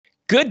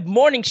Good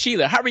morning,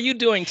 Sheila. How are you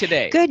doing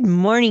today? Good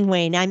morning,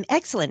 Wayne. I'm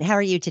excellent. How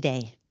are you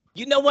today?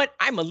 You know what?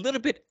 I'm a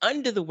little bit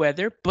under the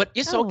weather, but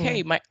it's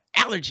okay. Oh, My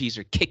allergies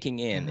are kicking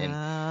in, and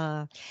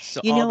uh, so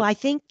all the. I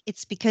think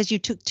it's because you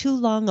took too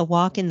long a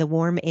walk in the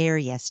warm air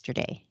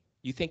yesterday.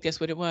 You think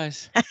that's what it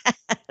was?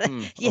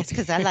 Yes, Okay.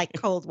 because I like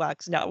cold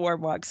walks, not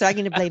warm walks. So I'm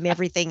going to blame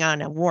everything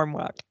on a warm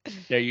walk.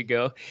 There you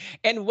go.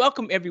 And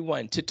welcome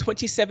everyone to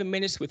 27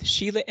 Minutes with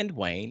Sheila and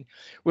Wayne,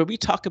 where we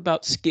talk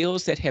about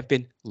skills that have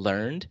been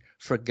learned,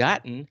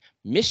 forgotten,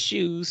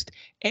 misused,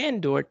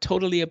 and or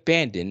totally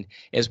abandoned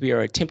as we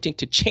are attempting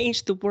to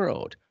change the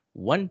world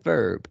one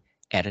verb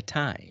at a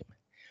time.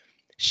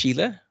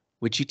 Sheila,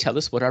 would you tell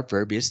us what our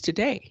verb is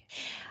today?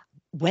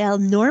 Well,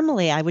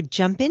 normally I would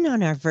jump in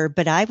on our verb,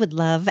 but I would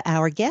love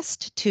our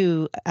guest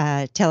to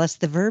tell us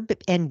the verb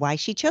and why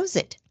she chose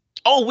it.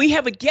 Oh, we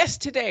have a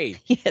guest today.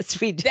 Yes,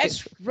 we do.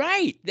 That's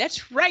right.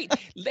 That's right.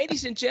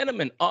 Ladies and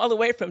gentlemen, all the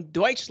way from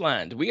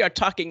Deutschland. We are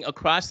talking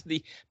across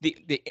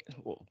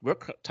we're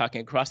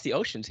talking across the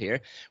oceans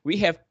here. We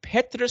have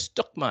Petra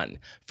Stuckmann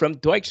from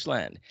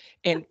Deutschland.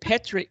 And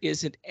Petra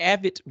is an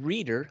avid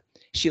reader.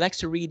 She likes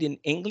to read in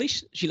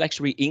English. She likes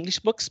to read English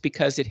books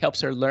because it helps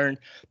her learn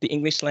the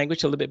English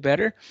language a little bit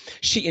better.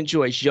 She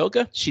enjoys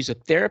yoga. She's a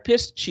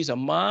therapist. She's a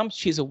mom.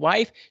 She's a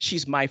wife.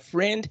 She's my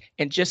friend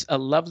and just a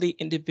lovely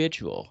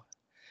individual.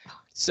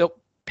 So,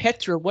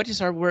 Petra, what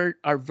is our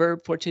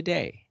verb for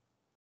today?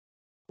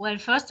 Well,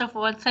 first of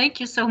all, thank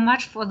you so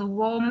much for the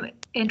warm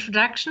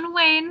introduction,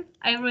 Wayne.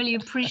 I really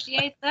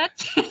appreciate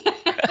that.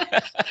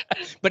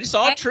 But it's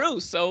all true,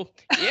 so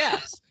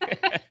yes.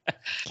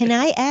 Can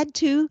I add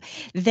too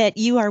that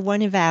you are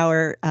one of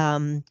our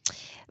one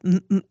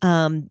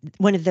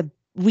of the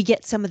we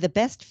get some of the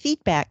best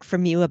feedback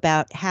from you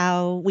about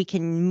how we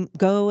can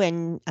go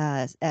and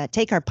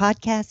take our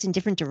podcast in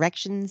different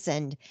directions.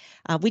 And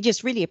we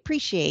just really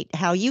appreciate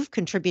how you've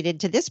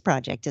contributed to this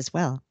project as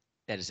well.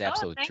 That is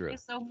absolutely true. Thank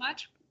you so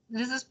much.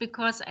 This is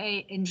because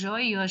I enjoy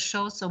your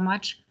show so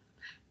much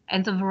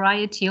and the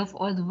variety of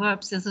all the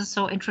verbs. This is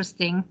so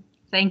interesting.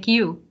 Thank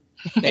you.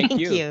 Thank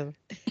you.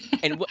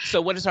 And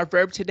so what is our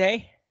verb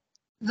today?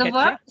 The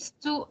verb is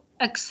to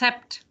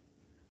accept.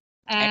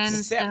 And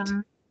accept.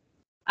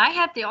 I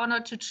had the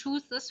honor to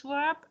choose this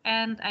verb,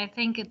 and I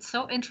think it's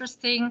so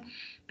interesting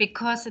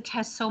because it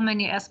has so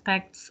many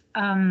aspects.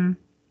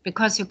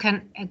 Because you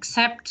can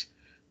accept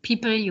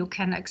people, you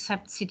can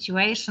accept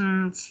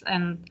situations,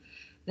 and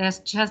there's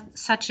just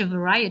such a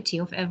variety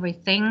of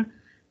everything.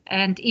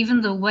 And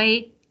even the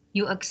way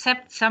you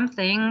accept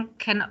something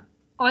can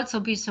also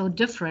be so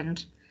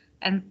different.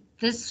 And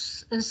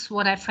this is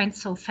what I find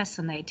so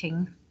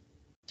fascinating.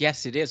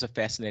 Yes, it is a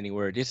fascinating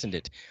word, isn't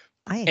it?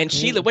 I agree. And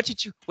Sheila, what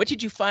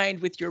did you find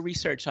with your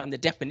research on the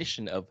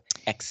definition of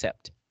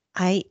accept?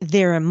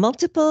 There are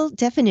multiple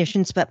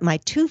definitions, but my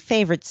two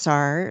favorites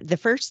are the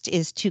first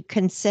is to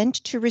consent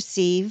to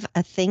receive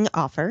a thing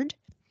offered.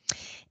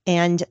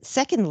 And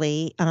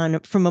secondly,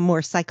 from a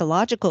more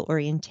psychological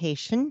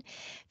orientation,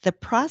 the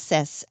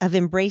process of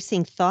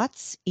embracing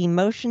thoughts,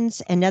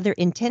 emotions, and other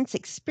intense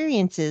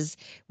experiences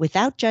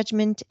without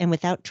judgment and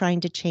without trying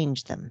to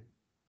change them.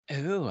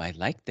 Oh, I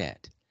like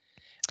that.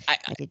 I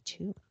did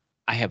too.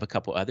 I have a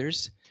couple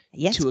others.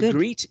 Yes, to good.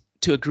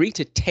 agree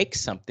to take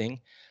something,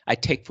 I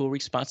take full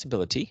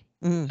responsibility.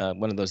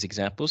 One of those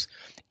examples,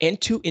 and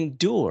to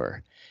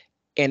endure.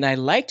 And I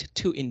liked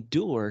to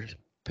endure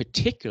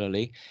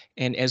particularly.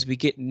 And as we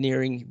get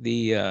nearing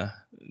the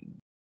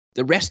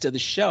rest of the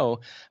show,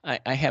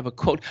 I have a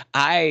quote.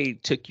 I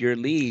took your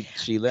lead,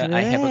 Sheila. Good.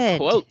 I have a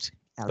quote.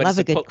 I love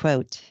a good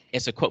quote.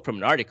 It's a quote from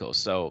an article,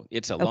 so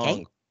it's a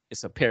long.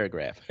 It's a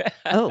paragraph.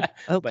 Oh,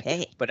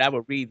 okay. But I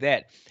will read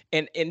that,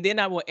 and then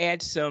I will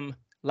add some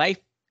life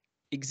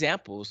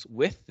examples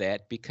with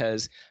that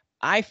because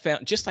I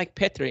found, just like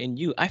Petra and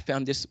you, I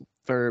found this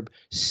verb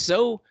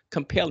so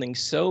compelling,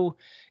 so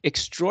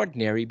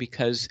extraordinary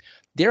because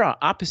there are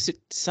opposite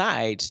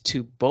sides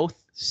to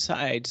both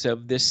sides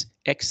of this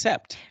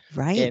accept.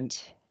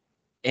 Right.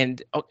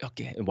 And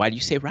okay, and why do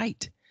you say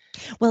right?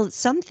 Well,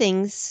 some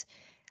things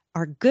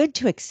are good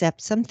to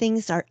accept, some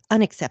things are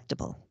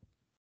unacceptable,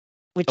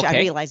 which I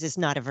realize is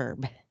not a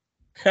verb.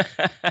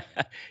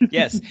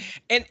 Yes.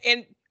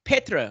 And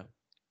Petra,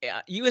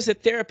 you as a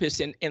therapist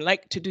and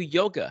like to do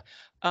yoga,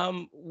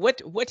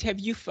 what have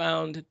you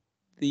found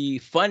the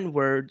fun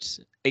words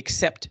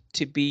accept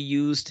to be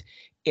used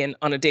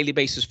on a daily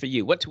basis for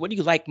you? What do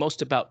you like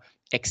most about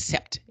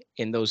accept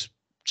in those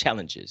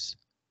challenges?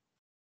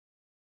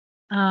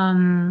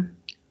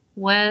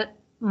 Well,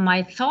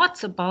 my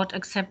thoughts about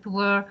accept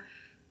were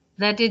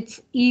that it's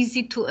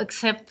easy to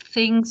accept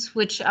things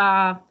which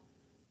are,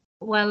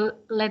 well,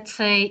 let's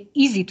say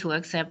easy to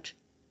accept.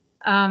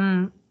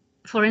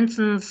 For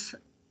instance,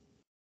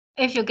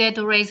 if you get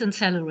a raise in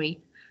salary,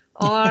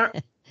 or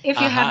if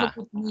you have a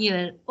good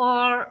meal,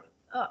 or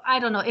I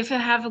don't know, if you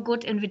have a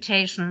good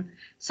invitation,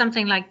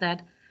 something like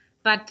that.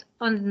 But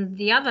on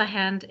the other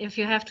hand, if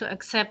you have to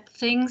accept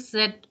things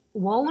that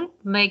won't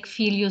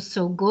feel you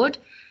so good,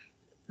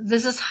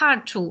 this is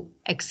hard to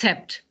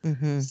accept.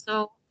 Mm-hmm.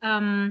 So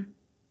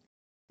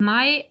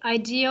My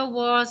idea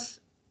was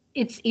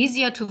it's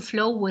easier to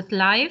flow with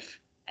life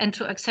and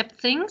to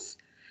accept things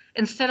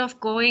instead of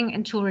going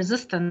into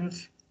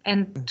resistance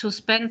and to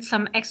spend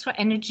some extra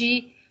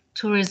energy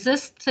to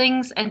resist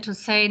things and to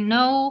say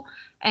no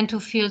and to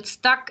feel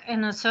stuck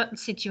in a certain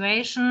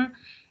situation.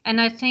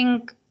 And I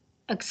think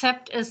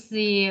accept is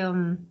the,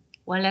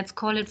 well, let's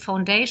call it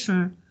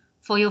foundation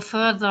for your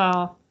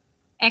further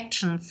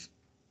actions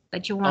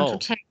that you want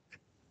to take.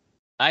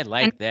 I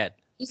like that.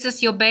 This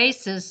is your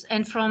basis,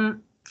 and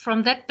from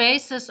that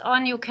basis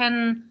on, you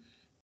can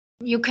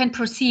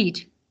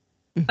proceed.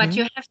 But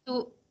you have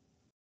to.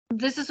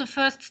 This is the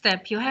first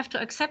step. You have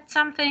to accept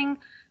something,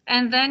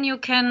 and then you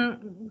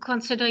can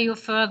consider your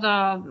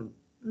further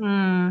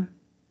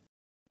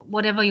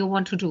whatever you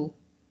want to do.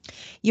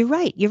 You're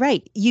right. You're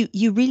right.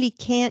 You really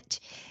can't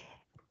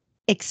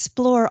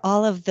explore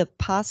all of the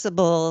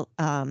possible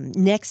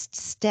next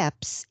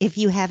steps if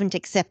you haven't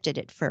accepted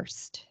it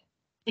first.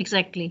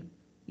 Exactly.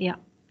 Yeah,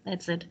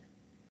 that's it.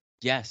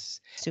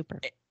 Yes. Super.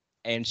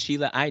 And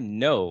Sheila, I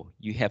know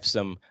you have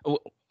some. Oh,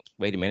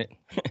 wait a minute.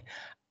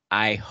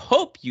 I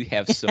hope you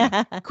have some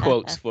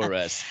quotes for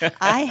us.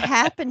 I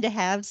happen to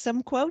have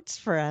some quotes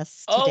for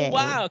us today. Oh,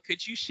 wow.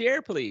 Could you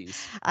share,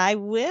 please? I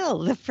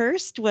will. The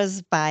first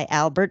was by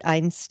Albert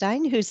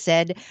Einstein, who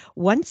said,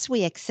 "Once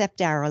we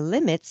accept our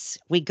limits,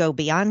 we go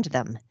beyond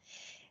them."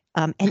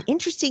 And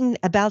interesting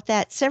about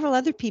that, several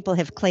other people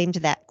have claimed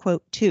that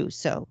quote too.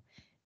 So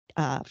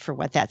for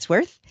what that's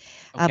worth.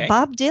 Okay.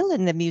 Bob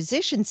Dylan, the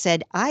musician,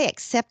 said, "I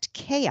accept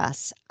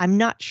chaos. I'm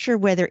not sure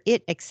whether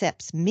it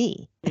accepts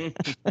me."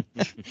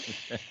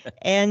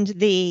 And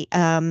the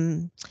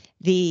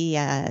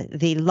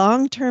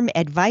long-term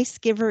advice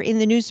giver in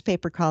the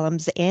newspaper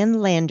columns, Ann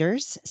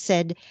Landers,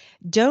 said,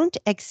 "Don't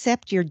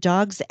accept your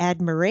dog's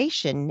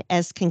admiration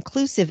as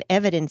conclusive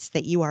evidence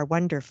that you are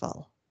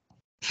wonderful."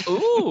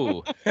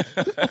 Ooh.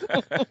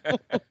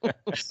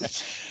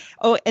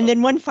 Oh, and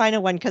then one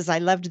final one, because I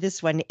loved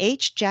this one.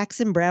 H.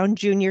 Jackson Brown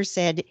Jr.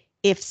 said,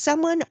 "If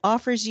someone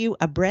offers you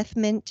a breath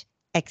mint,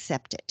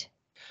 accept it."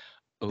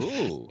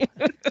 Ooh.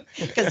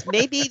 Because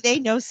maybe they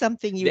know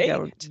something you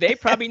don't. They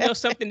probably know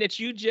something that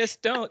you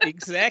just don't.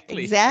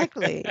 Exactly.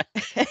 Exactly.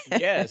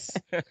 Yes.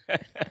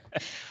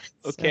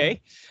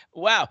 Okay.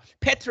 So. Wow.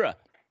 Petra,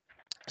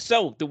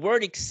 so the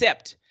word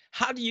accept,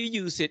 how do you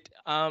use it?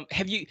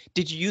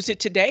 Did you use it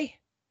today?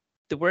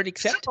 The word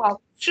accept?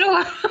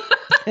 Sure.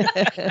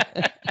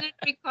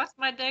 Because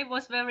my day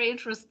was very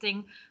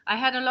interesting. I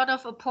had a lot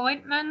of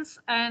appointments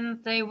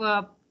and they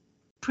were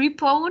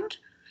preponed,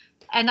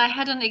 and I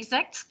had an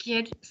exact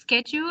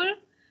schedule.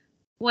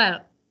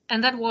 Well,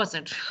 and that was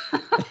it.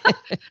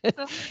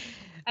 So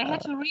I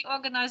had to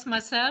reorganize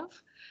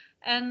myself,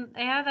 and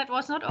yeah, that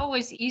was not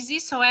always easy.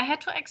 So I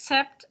had to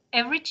accept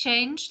every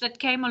change that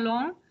came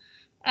along,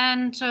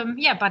 and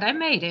yeah, but I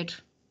made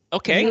it.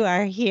 Okay. You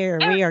are here.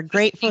 We are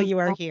grateful you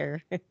are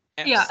here.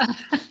 Yeah.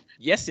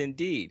 Yes,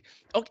 indeed.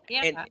 Okay.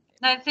 Yeah. And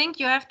I think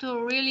you have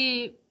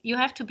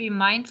to be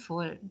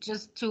mindful,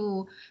 just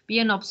to be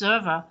an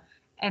observer,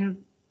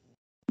 and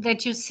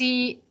that you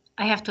see,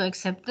 I have to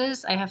accept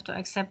this, I have to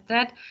accept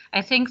that.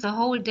 I think the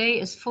whole day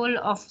is full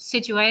of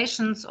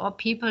situations or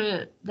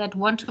people that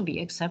want to be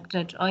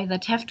accepted or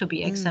that have to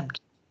be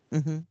accepted.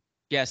 Mm-hmm.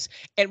 Yes.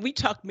 And we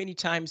talked many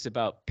times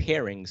about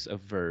pairings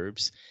of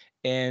verbs.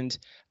 And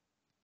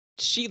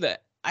Sheila,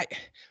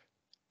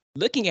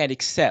 looking at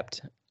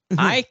accept,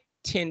 I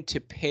tend to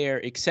pair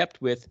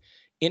accept with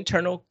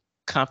internal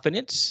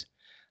confidence.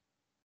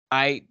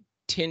 I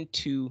tend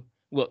to,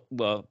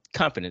 well,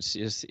 confidence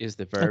is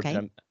the verb.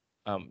 Okay.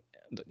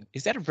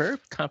 Is that a verb?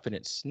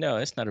 Confidence? No,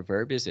 that's not a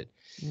verb, is it?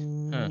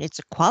 It's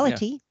a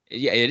quality.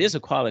 Yeah, it is a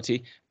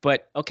quality.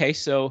 But okay,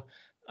 so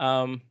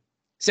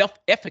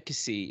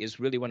self-efficacy is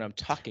really what I'm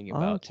talking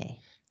about. Okay.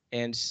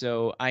 And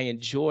so I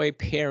enjoy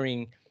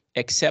pairing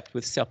accept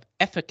with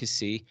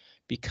self-efficacy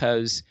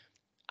because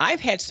I've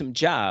had some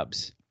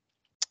jobs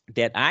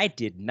that I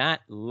did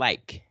not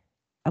like.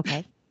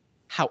 Okay.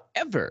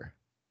 However,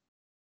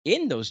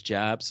 in those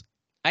jobs,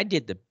 I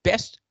did the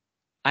best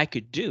I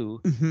could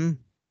do.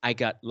 I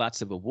got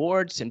lots of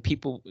awards, and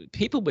people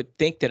would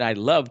think that I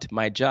loved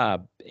my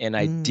job, and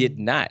I did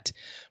not.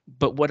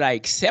 But what I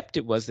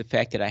accepted was the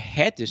fact that I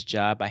had this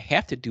job. I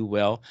have to do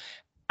well.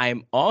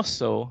 I'm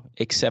also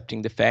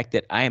accepting the fact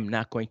that I am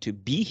not going to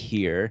be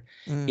here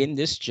in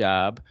this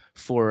job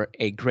for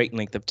a great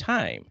length of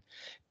time.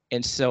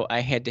 And so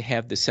I had to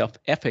have the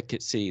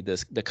self-efficacy,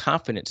 the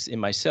confidence in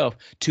myself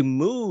to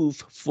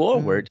move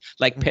forward,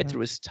 like Petra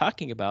was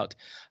talking about,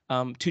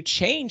 to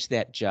change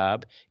that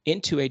job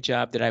into a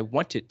job that I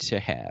wanted to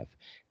have,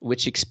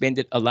 which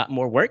expended a lot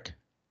more work.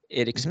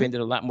 It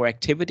expended a lot more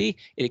activity.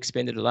 It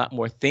expended a lot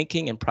more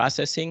thinking and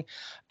processing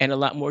and a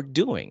lot more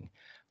doing.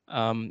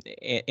 And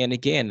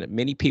again,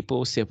 many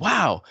people say,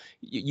 wow,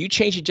 you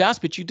change your jobs,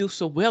 but you do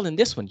so well in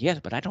this one. Yes,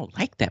 but I don't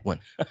like that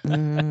one.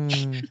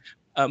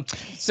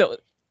 So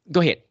go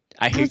ahead.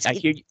 I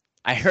hear you.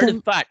 I heard a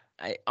thought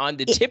on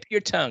the tip of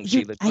your tongue,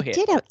 Sheila. Go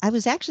ahead. I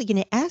was actually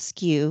going to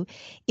ask you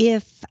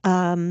if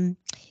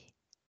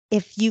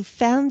if you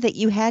found that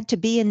you had to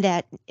be in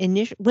that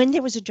initial, when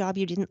there was a job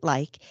you didn't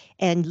like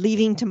and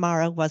leaving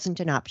tomorrow wasn't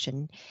an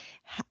option,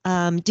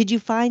 did you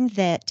find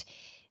that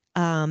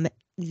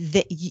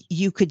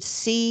you could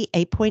see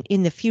a point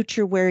in the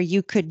future where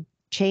you could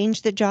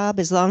change the job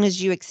as long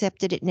as you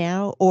accepted it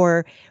now?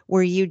 Or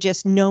were you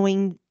just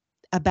knowing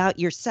about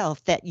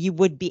yourself that you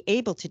would be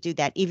able to do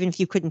that even if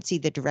you couldn't see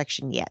the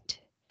direction yet?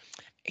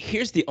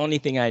 Here's the only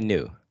thing I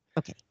knew.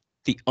 Okay.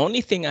 The only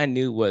thing I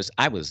knew was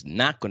I was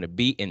not going to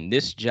be in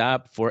this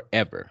job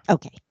forever.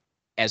 Okay.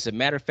 As a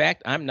matter of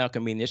fact, I'm not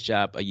going to be in this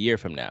job a year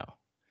from now.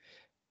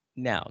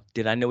 Now,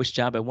 did I know which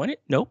job I wanted?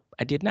 Nope,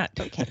 I did not.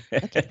 Okay.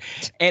 Okay.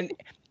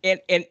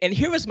 and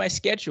here was my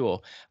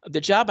schedule.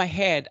 The job I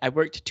had, I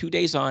worked 2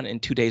 days on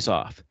and 2 days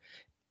off.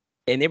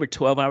 And they were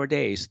 12-hour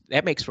days.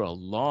 That makes for a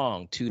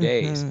long 2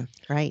 days.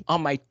 Right.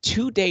 On my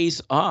 2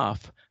 days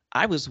off,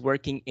 I was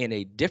working in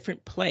a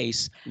different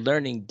place,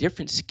 learning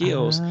different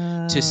skills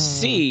to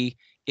see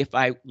if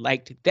I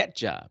liked that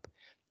job.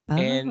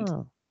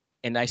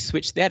 And I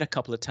switched that a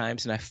couple of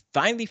times, and I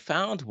finally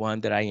found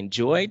one that I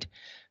enjoyed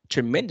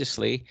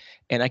tremendously,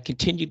 and I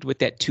continued with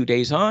that 2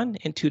 days on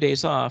and 2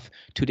 days off.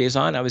 2 days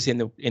on, I was in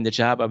the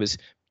job I was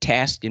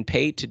tasked and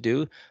paid to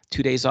do.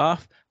 2 days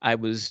off, I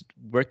was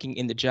working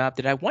in the job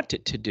that I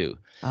wanted to do.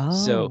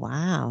 Oh,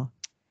 wow.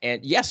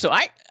 And yeah, so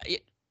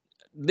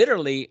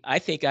literally, I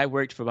think I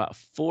worked for about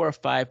 4 or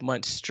 5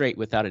 months straight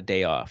without a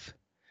day off.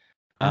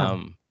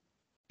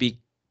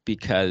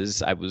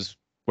 Because I was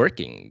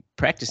working,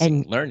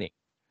 practicing, learning.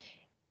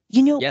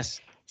 Yes.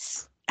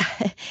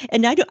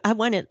 And I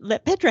want to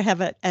let Petra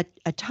have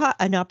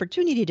an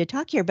opportunity to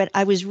talk here, but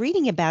I was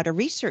reading about a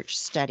research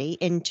study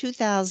in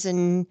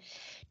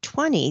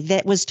 2020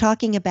 that was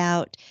talking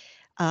about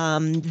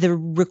the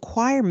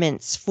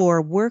requirements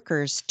for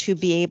workers to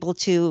be able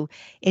to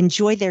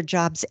enjoy their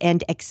jobs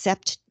and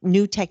accept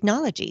new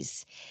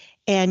technologies.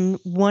 And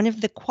one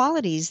of the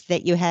qualities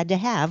that you had to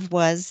have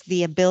was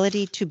the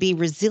ability to be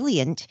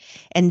resilient.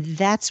 And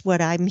that's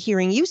what I'm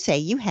hearing you say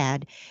you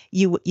had.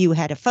 You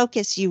had a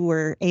focus. You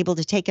were able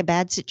to take a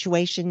bad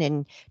situation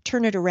and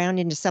turn it around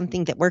into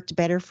something that worked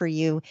better for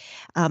you.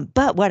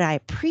 But what I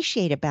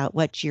appreciate about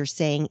what you're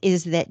saying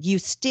is that you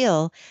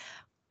still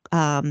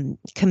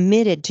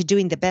committed to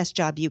doing the best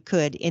job you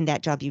could in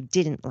that job you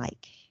didn't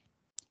like.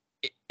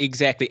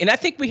 Exactly. And I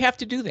think we have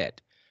to do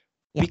that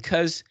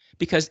because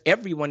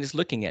everyone is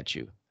looking at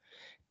you.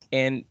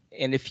 And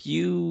if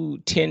you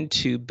tend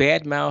to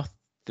badmouth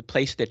the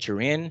place that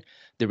you're in,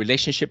 the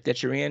relationship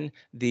that you're in,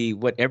 the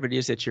whatever it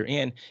is that you're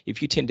in,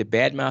 if you tend to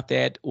badmouth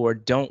that or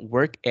don't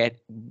work at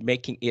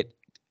making it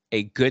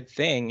a good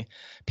thing,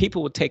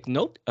 people will take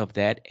note of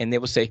that and they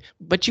will say,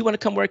 but you want to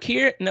come work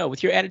here? No,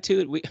 with your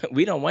attitude,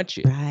 we don't want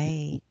you.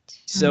 Right.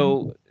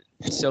 So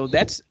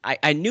that's,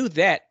 I knew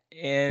that.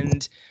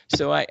 And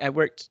so I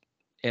worked,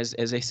 as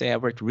they say, I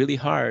worked really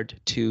hard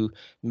to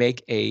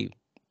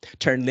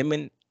turn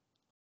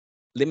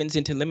lemons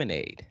into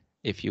lemonade,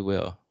 if you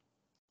will.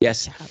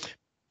 Yes.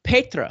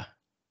 Petra,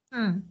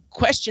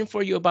 question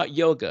for you about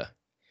yoga.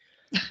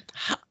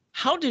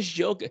 How does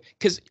yoga,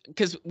 because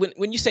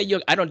when you say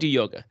yoga, I don't do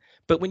yoga,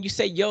 but when you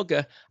say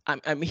yoga,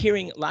 I'm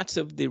hearing lots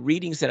of the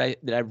readings that I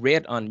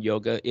read on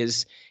yoga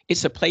is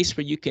it's a place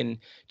where you can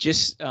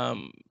just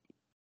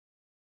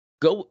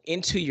go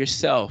into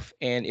yourself,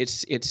 and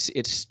it's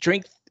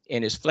strength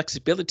and it's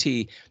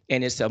flexibility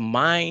and it's a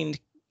mind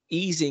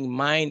easing,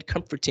 mind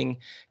comforting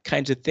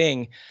kinds of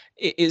thing.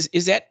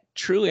 Is that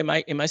true? Am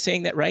I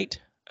saying that right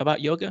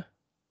about yoga?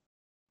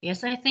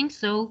 Yes, I think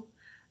so.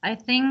 I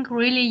think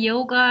really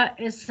yoga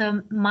is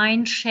a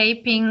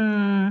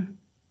mind-shaping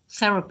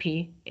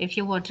therapy, if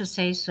you want to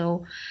say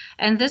so.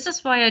 And this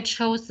is why I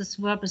chose this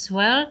verb as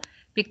well,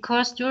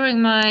 because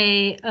during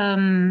my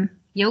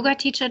yoga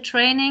teacher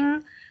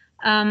training,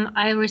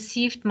 I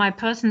received my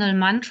personal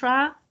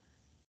mantra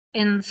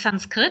in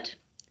Sanskrit,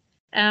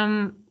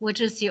 which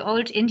is the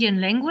old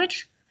Indian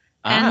language.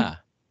 And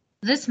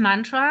this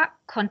mantra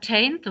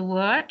contained the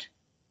word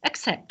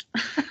accept.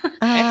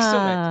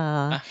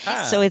 Excellent.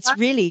 So it's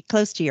really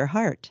close to your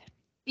heart.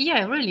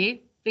 Yeah,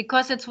 really,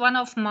 because it's one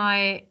of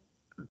my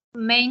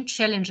main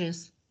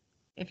challenges,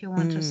 if you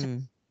want to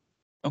say.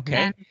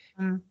 Okay.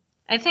 And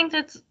I think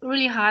that's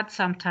really hard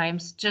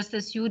sometimes, just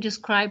as you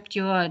described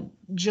your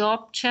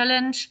job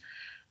challenge.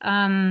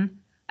 I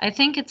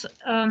think it's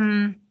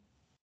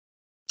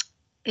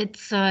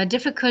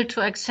difficult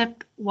to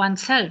accept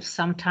oneself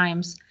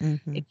sometimes,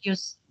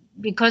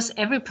 because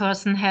every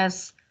person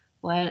has,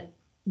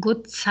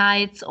 good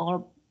sides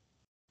or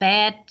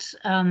bad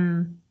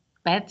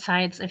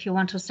sides, if you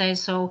want to say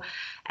so,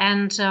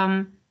 and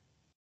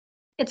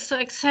it's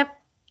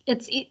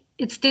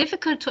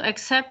difficult to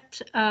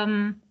accept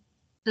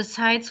the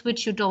sides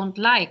which you don't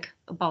like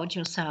about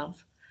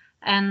yourself,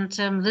 and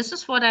this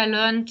is what I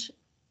learned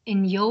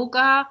in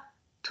yoga,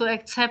 to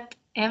accept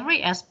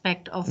every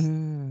aspect of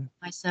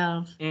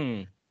myself.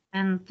 And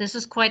this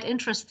is quite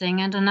interesting.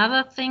 And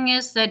another thing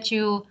is that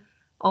you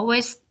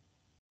always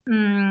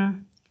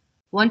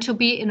want to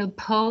be in a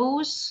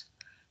pose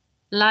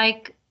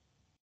like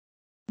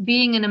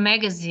being in a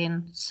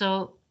magazine.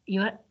 So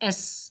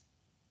as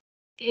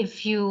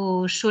if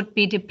you should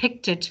be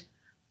depicted.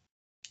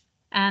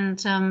 And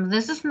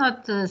this is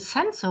not the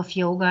sense of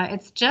yoga.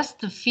 It's just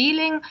the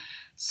feeling.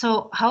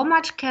 So how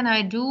much can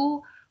I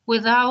do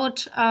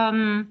without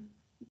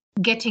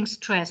getting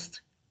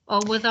stressed or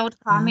without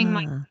harming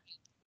my?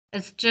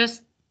 It's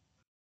just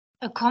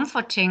a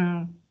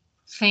comforting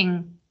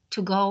thing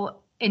to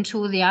go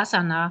into the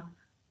asana.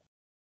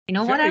 You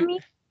know what I mean?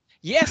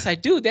 Yes, I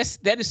do. That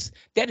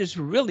is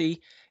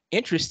really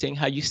interesting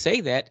how you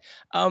say that.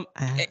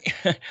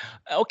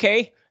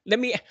 Okay,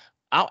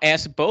 I'll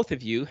ask both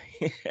of you.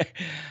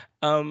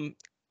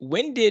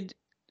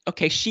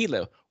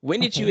 Sheila, when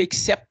did you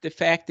accept the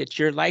fact that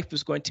your life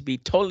was going to be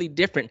totally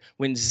different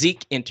when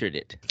Zeke entered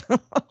it?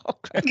 Oh,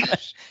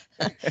 gosh.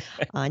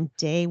 On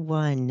day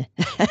one.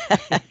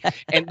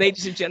 And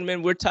ladies and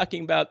gentlemen, we're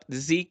talking about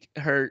Zeke,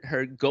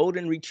 her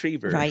golden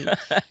retriever.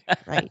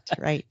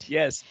 Right.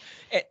 Yes.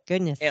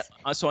 Goodness.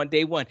 So on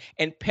day one.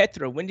 And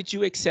Petra, when did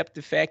you accept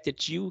the fact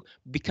that you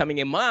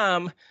becoming a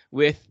mom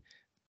with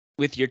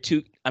your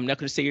two, I'm not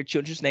going to say your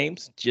children's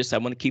names, just I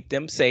want to keep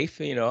them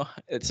safe,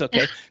 it's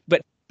okay.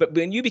 But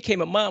when you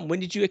became a mom, when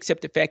did you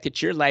accept the fact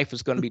that your life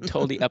was going to be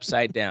totally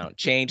upside down,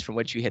 changed from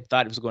what you had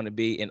thought it was going to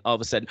be, and all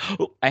of a sudden,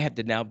 oh, I have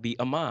to now be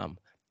a mom?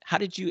 How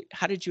did you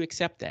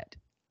accept that?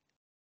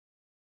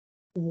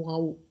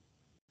 Wow,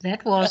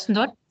 that was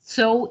not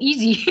so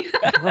easy.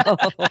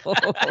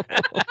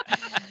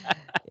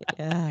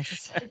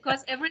 Yes.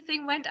 Because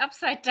everything went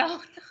upside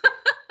down.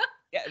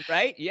 Yeah,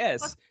 right?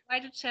 Yes. It was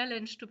quite a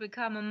challenge to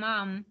become a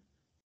mom.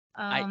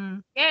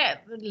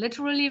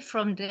 Literally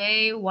from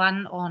day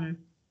one on.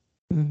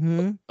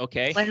 Mm-hmm.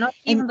 Okay. Well, not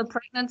even the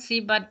pregnancy,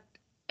 but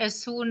as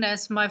soon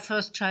as my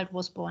first child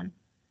was born.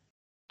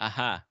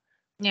 Aha.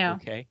 Yeah.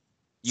 Okay.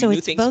 So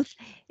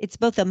it's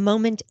both a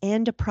moment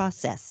and a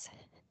process.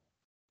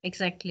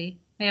 Exactly.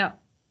 Yeah.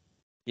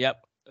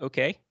 Yep.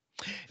 Okay.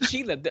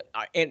 Sheila,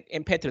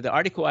 and Petra, the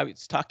article I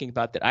was talking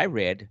about that I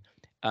read,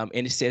 and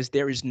it says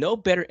there is no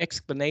better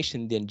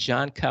explanation than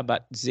Jon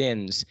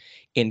Kabat-Zinn's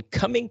in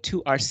coming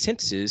to our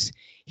senses,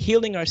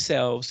 healing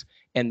ourselves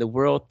and the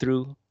world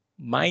through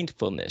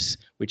mindfulness,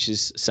 which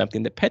is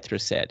something that Petra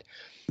said.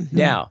 Mm-hmm.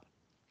 Now,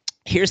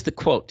 here's the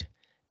quote,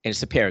 and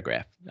it's a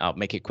paragraph. I'll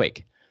make it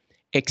quick.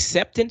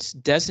 Acceptance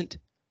doesn't,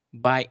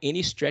 by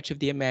any stretch of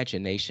the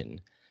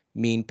imagination,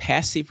 mean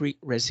passive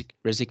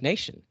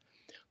resignation.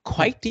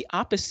 Quite the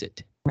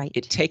opposite. Right.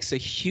 It takes a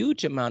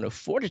huge amount of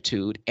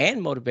fortitude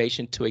and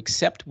motivation to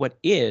accept what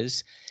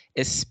is,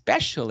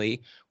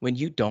 especially when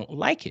you don't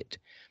like it,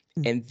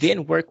 and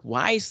then work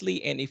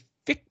wisely and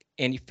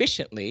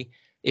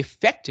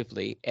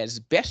effectively as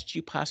best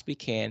you possibly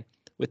can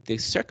with the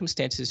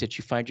circumstances that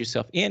you find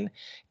yourself in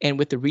and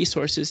with the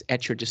resources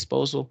at your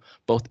disposal,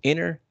 both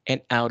inner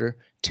and outer,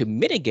 to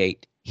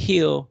mitigate,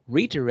 heal,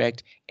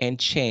 redirect, and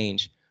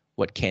change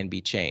what can be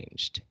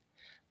changed.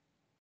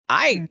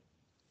 I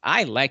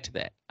liked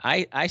that.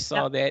 I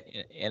saw that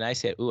and I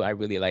said, "Ooh, I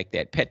really like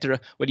that." Petra,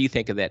 what do you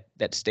think of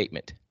that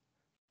statement?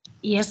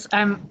 Yes,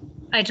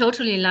 I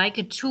totally like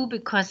it too,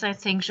 because I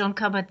think Jon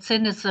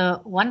Kabat-Zinn is a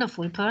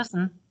wonderful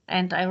person,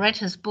 and I read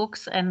his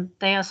books and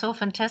they are so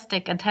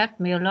fantastic and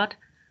helped me a lot.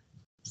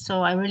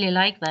 So I really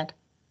like that.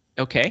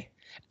 Okay.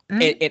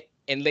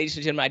 And ladies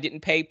and gentlemen, I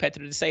didn't pay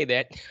Petra to say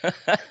that.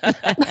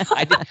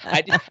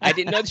 I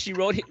didn't know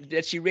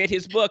that she read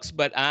his books,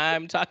 but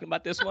I'm talking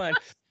about this one.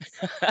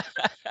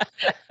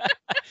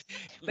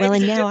 Well,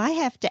 and now I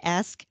have to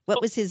ask,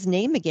 what was his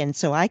name again,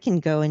 so I can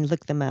go and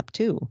look them up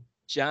too.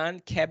 Jon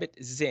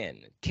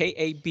Kabat-Zinn,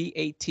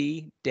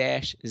 Kabat-Zinn,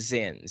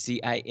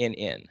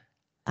 Zinn.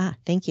 Ah,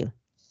 thank you.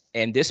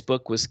 And this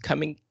book was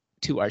Coming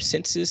to Our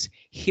Senses,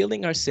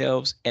 Healing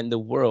Ourselves and the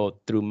World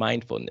Through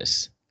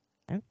Mindfulness.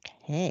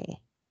 Okay.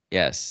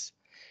 Yes.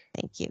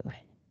 Thank you.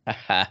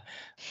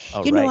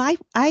 You know,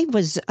 I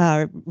was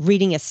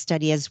reading a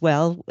study as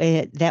well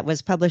that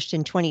was published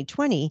in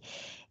 2020,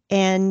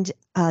 and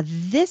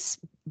this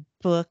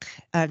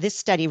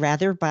study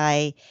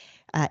by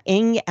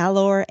Ng,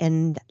 Alor,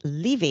 and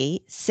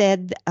Levy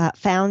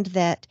found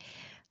that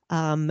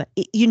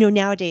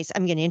nowadays,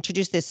 I'm going to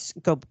introduce this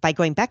by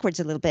going backwards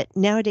a little bit.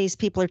 Nowadays,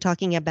 people are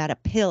talking about a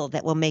pill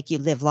that will make you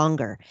live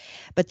longer.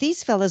 But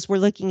these fellows were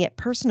looking at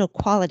personal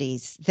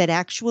qualities that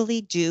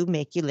actually do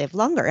make you live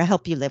longer, or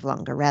help you live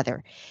longer,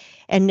 rather.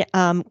 And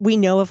we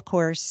know, of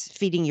course,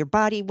 feeding your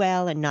body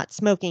well and not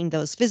smoking,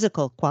 those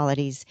physical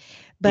qualities.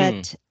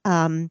 But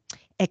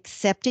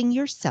accepting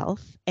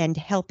yourself and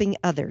helping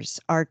others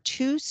are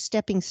two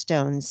stepping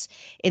stones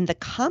in the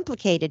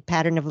complicated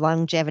pattern of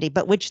longevity,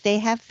 but which they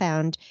have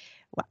found,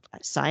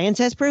 science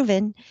has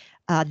proven,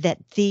 that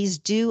these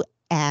do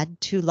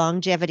add to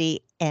longevity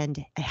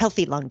and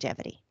healthy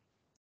longevity.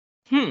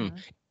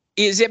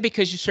 Is it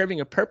because you're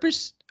serving a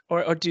purpose?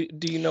 Or do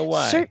you know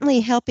why? Certainly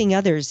helping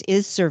others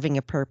is serving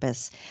a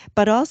purpose,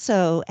 but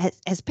also,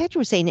 as Petra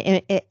was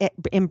saying,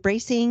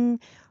 embracing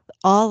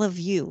all of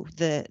you,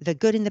 the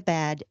good and the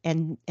bad,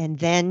 and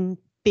then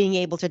being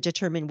able to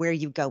determine where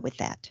you go with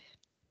that.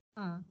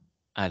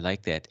 I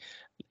like that.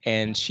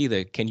 And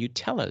Sheila, can you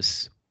tell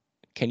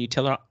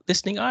our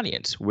listening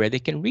audience where they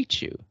can reach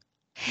you?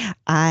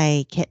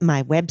 My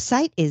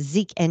website is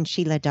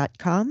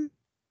zekeandsheila.com.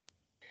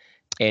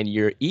 And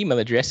your email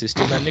address is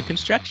still under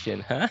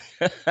construction, huh?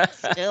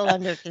 Still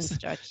under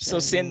construction. So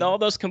send all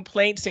those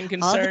complaints and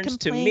concerns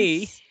to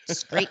me.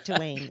 Straight to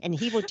Wayne, and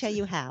he will tell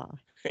you how.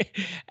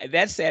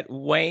 That's at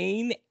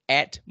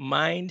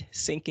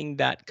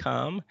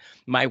wayne@mindsyncing.com.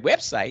 My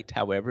website,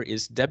 however,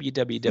 is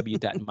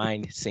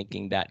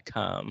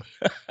www.mindsyncing.com.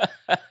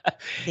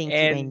 Thank you,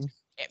 Wayne.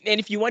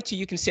 And if you want to,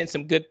 you can send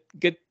some good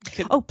please,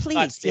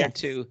 thoughts there yes.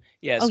 too.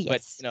 Yes,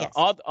 but yes.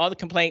 all the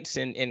complaints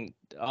and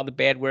all the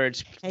bad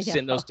words,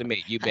 send those to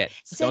me. You bet.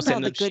 Send all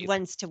the good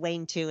ones to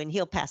Wayne too, and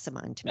he'll pass them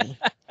on to me.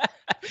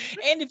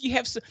 And if you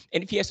have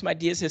some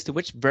ideas as to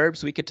which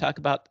verbs we could talk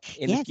about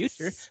in the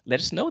future, let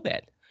us know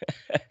that.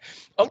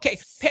 Okay,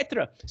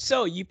 Petra.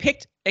 So you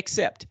picked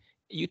accept.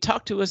 You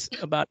talked to us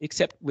about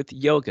accept with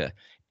yoga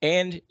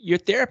and your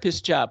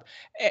therapist job.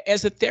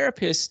 As a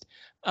therapist,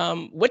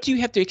 what do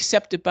you have to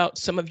accept about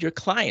some of your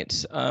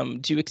clients?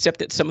 Do you accept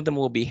that some of them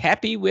will be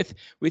happy with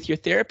your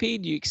therapy?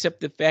 Do you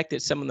accept the fact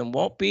that some of them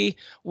won't be?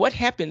 What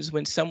happens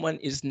when someone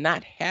is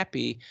not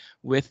happy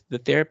with the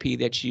therapy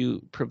that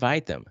you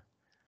provide them?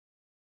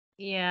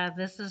 Yeah,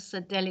 this is a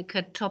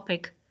delicate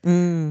topic.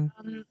 I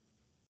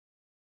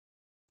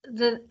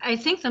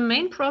think the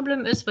main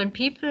problem is when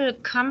people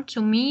come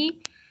to me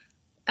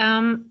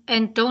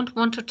and don't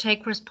want to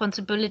take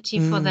responsibility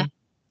for that.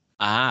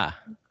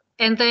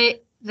 And they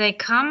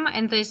come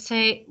and they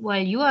say, well,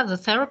 you are the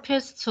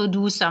therapist, so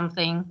do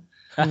something.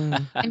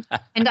 And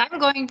I'm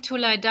going to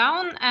lie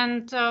down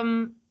and,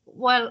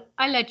 well,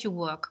 I let you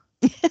work.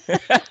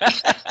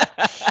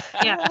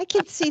 Yeah, I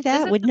can see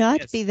that would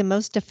not be the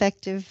most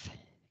effective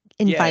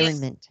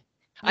environment.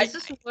 This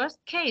is the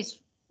worst case,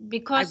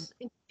 because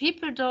if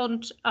people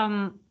don't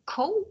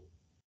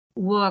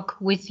co-work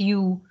with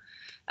you,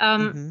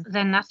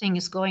 then nothing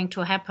is going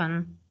to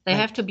happen. They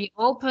have to be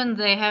open.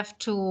 They have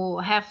to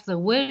have the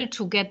will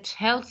to get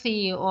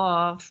healthy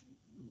or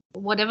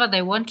whatever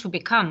they want to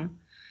become.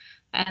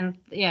 And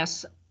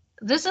yes,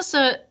 this is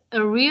a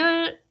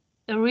really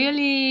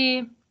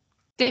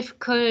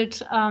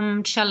difficult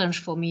challenge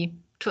for me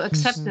to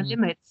accept the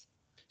limits.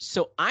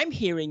 So I'm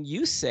hearing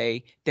you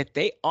say that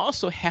they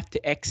also have to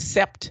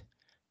accept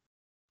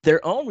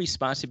their own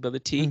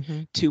responsibility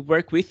to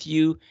work with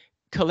you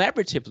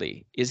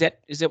collaboratively. Is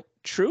that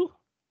true?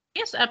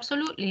 Yes,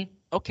 absolutely.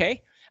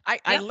 Okay.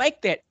 I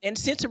like that. And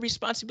sense of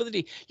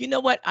responsibility. You know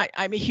what?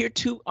 I hear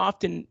too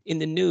often in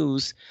the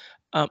news,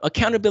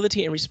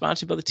 accountability and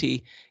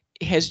responsibility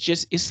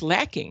is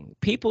lacking.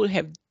 People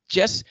have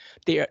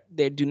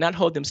they do not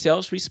hold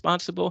themselves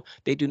responsible.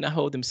 They do not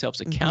hold themselves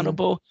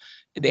accountable.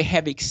 They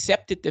have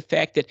accepted the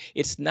fact that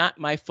it's not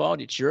my fault,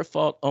 it's your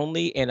fault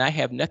only, and I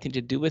have nothing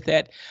to do with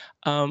that.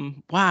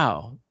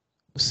 Wow.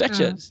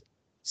 Such a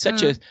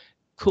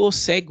cool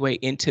segue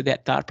into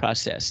that thought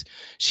process.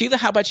 Sheila,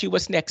 how about you?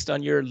 What's next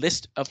on your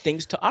list of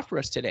things to offer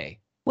us today?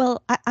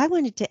 Well, I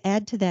wanted to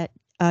add to that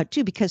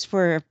too, because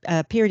for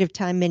a period of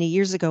time, many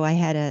years ago, I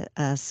had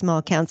a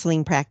small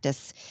counseling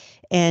practice,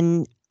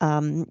 and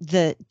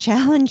another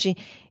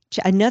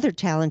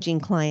challenging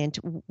client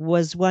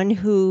was one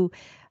who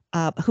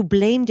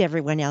blamed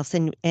everyone else,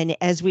 and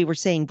as we were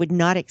saying, would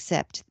not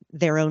accept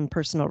their own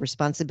personal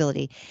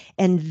responsibility,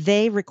 and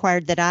they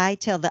required that I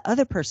tell the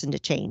other person to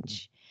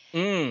change.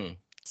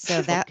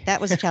 So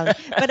that was a challenge.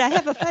 But I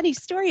have a funny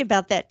story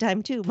about that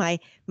time too. My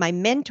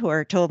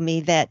mentor told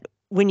me that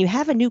when you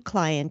have a new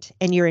client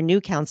and you're a new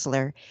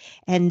counselor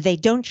and they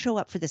don't show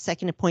up for the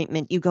second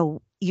appointment, you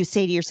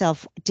say to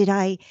yourself, did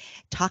I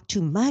talk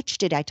too much?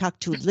 Did I talk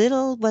too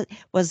little? What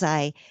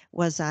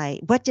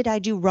did I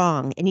do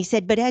wrong? And he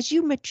said, but as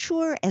you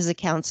mature as a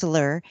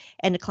counselor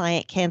and a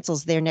client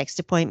cancels their next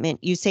appointment,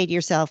 you say to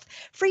yourself,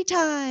 free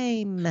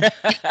time.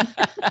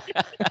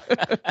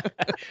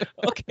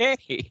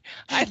 Okay.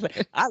 I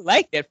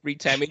like that free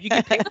time. And you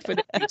can pay for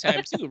the free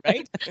time too,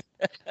 right?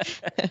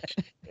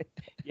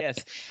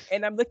 Yes.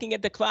 And I'm looking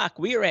at the clock.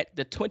 We are at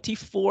the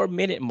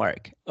 24-minute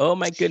mark. Oh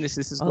my goodness,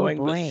 this is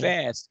going really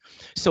fast.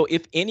 So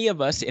if any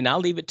of us, and I'll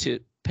leave it to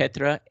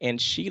Petra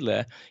and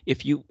Sheila,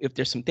 if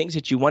there's some things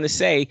that you want to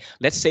say,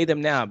 let's say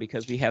them now,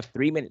 because we have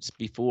 3 minutes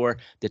before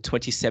the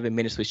 27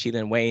 minutes with Sheila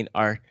and Wayne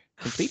are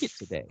completed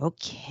today.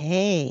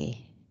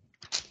 Okay.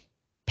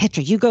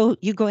 Petra, you go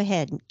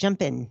ahead,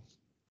 jump in.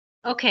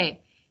 Okay.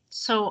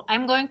 So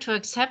I'm going to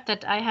accept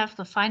that I have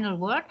the final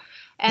word.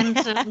 And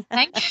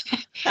thank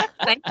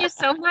you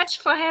so much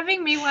for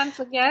having me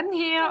once again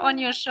here on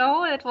your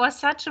show. It was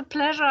such a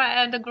pleasure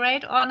and a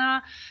great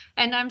honor.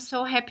 And I'm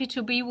so happy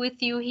to be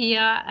with you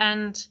here.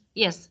 And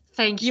yes,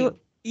 thank you.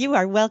 You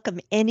are welcome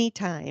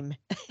anytime.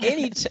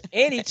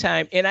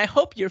 Anytime. And I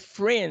hope your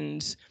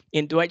friends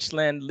in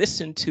Deutschland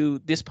listen to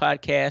this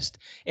podcast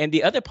and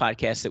the other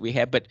podcasts that we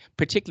have, but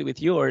particularly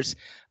with yours.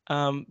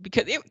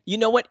 Because you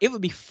know what? It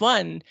would be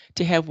fun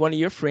to have one of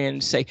your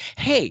friends say,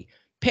 hey,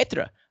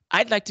 Petra,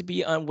 I'd like to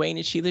be on Wayne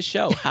and Sheila's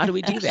show. How do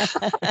we do that?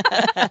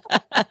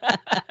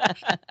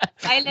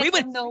 I we let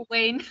would them know,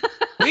 Wayne.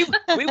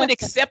 we would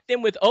accept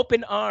them with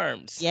open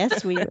arms.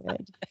 Yes, we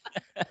would.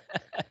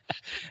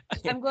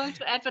 I'm going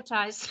to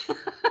advertise.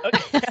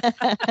 Okay.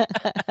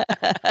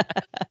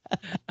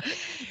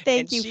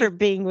 Thank And you for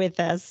being with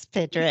us,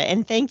 Petra.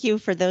 And thank you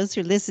for those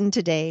who listen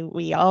today.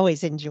 We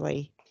always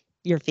enjoy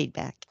your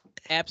feedback.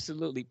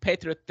 Absolutely.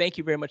 Petra, thank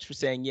you very much for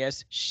saying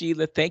yes.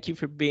 Sheila, thank you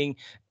for being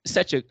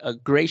such a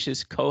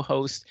gracious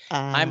co-host.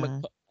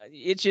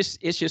 It's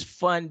just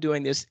fun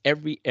doing this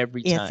every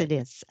time. Yes, it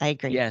is. I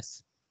agree.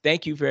 Yes.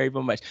 Thank you very,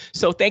 very much.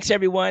 So thanks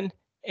everyone.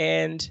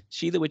 And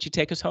Sheila, would you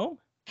take us home?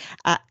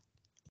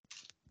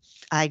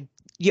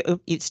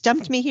 You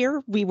stumped me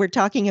here. We were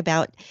talking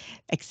about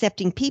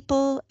accepting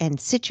people and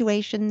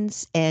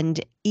situations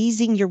and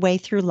easing your way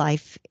through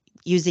life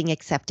using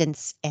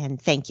acceptance.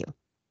 And thank you.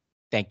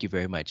 Thank you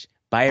very much.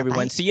 Bye, everyone.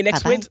 Bye-bye. See you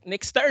next Bye-bye.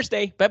 next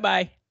Thursday.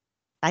 Bye-bye.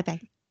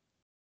 Bye-bye.